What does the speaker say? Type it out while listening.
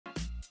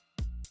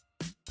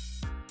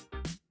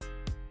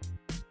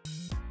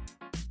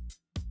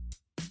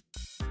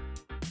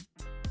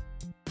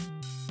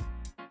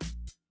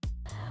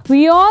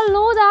We all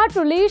know that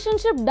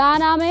relationship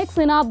dynamics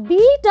in our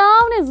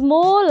B-town is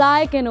more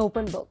like an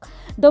open book.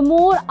 The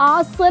more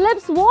our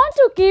celebs want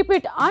to keep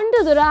it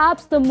under the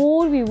wraps, the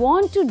more we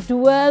want to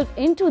delve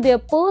into their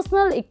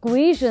personal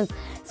equations,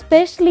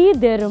 especially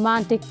their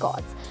romantic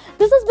chords.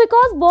 This is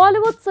because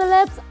Bollywood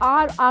celebs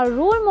are our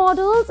role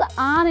models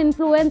and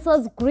influence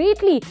us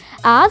greatly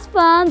as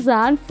fans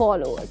and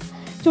followers.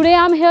 Today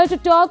I'm here to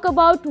talk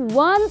about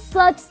one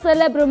such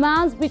celeb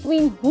romance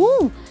between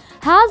whom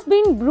has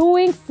been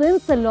brewing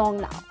since a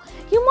long now.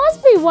 You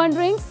must be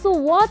wondering, so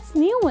what's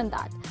new in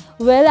that?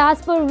 Well,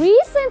 as per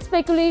recent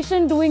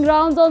speculation doing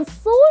rounds on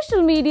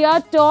social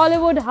media,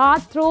 Tollywood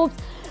heartthrobs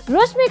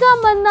Rashmika,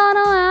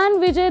 Mandanna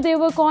and Vijay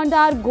Deverakonda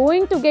are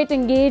going to get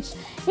engaged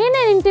in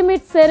an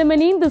intimate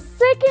ceremony in the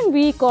second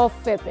week of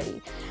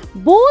February.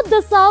 Both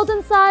the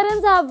Southern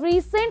Sirens have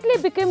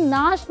recently become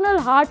national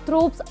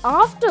heartthrobs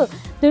after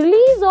the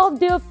release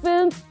of their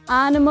films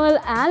Animal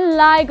and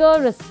Liger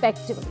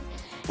respectively.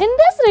 In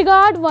this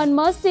regard, one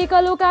must take a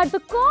look at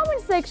the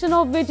comment section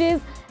of Vijay's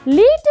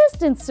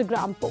latest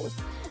Instagram post.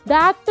 The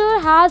actor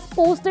has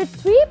posted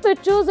 3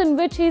 pictures in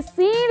which he is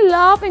seen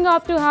laughing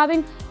after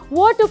having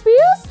what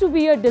appears to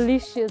be a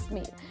delicious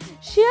meal.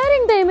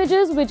 Sharing the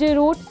images, Vijay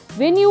wrote,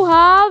 "When you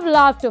have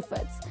laughter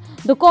fits."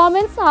 The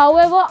comments,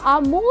 however,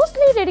 are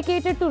mostly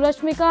dedicated to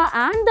Rashmika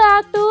and the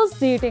actor's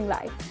dating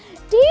life.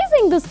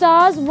 Teasing the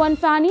stars, one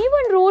fan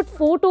even wrote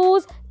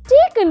photos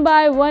taken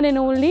by one and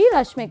only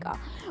Rashmika.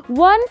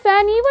 One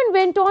fan even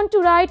went on to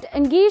write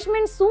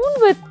engagement soon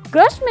with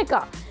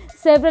Rashmika.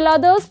 Several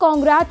others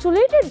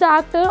congratulated the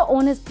actor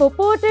on his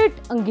purported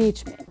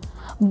engagement.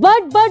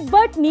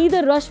 But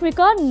neither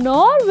Rashmika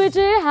nor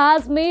Vijay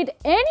has made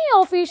any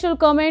official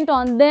comment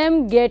on them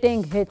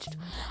getting hitched.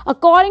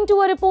 According to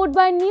a report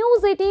by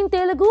News 18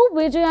 Telugu,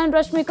 Vijay and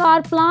Rashmika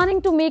are planning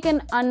to make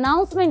an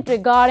announcement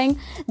regarding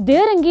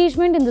their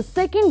engagement in the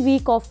second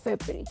week of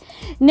February.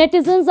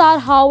 Netizens are,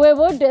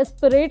 however,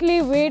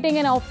 desperately waiting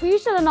an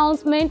official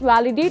announcement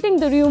validating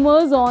the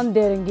rumors on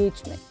their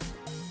engagement.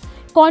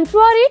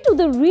 Contrary to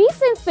the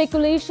recent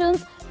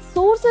speculations,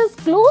 sources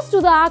close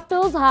to the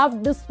actors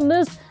have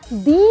dismissed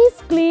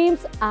these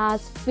claims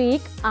as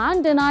fake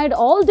and denied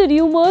all the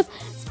rumors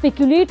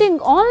speculating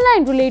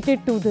online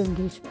related to the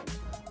engagement.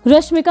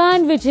 Rashmika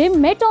and Vijay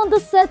met on the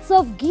sets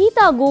of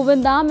Geeta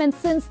Govindam, and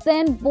since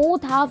then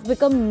both have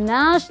become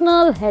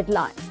national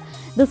headlines.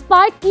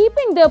 Despite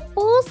keeping their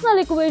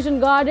personal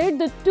equation guarded,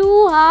 the two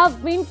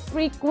have been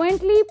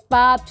frequently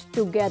papped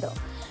together.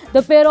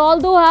 The pair,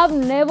 although have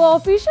never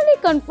officially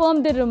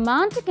confirmed their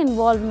romantic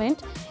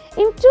involvement,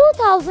 in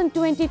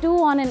 2022,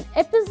 on an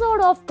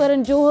episode of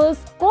Karan Johar's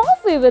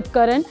Coffee with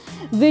Karan,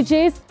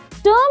 Vijay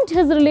termed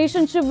his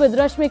relationship with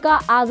Rashmika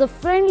as a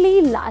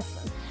friendly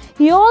lesson.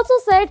 He also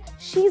said,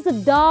 "She's a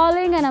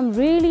darling and I'm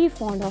really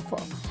fond of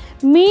her."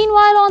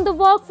 Meanwhile, on the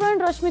work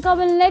front, Rashmika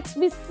will next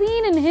be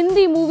seen in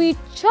Hindi movie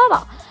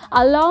Chava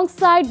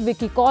alongside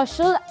Vicky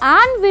Kaushal,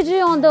 and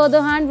Vijay, on the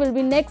other hand, will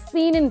be next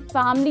seen in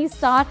Family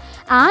Star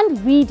and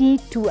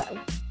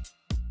VD12.